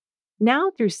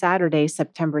Now through Saturday,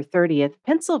 September 30th,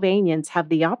 Pennsylvanians have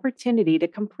the opportunity to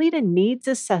complete a needs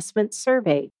assessment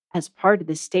survey as part of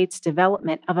the state's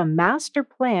development of a master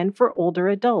plan for older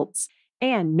adults.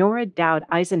 And Nora Dowd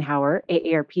Eisenhower,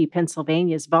 AARP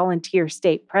Pennsylvania's volunteer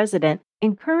state president,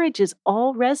 encourages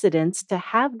all residents to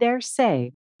have their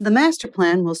say. The master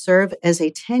plan will serve as a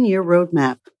 10-year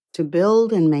roadmap to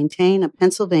build and maintain a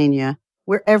Pennsylvania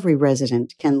where every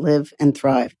resident can live and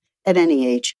thrive at any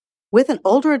age. With an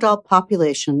older adult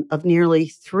population of nearly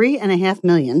 3.5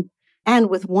 million, and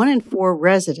with 1 in 4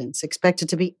 residents expected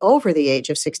to be over the age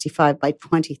of 65 by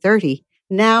 2030,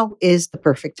 now is the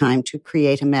perfect time to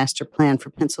create a master plan for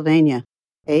Pennsylvania.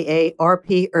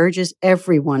 AARP urges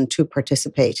everyone to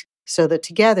participate so that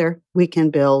together we can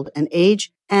build an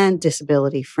age and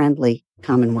disability-friendly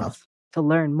Commonwealth. To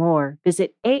learn more,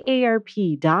 visit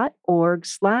aarp.org/PA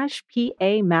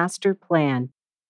Master Plan.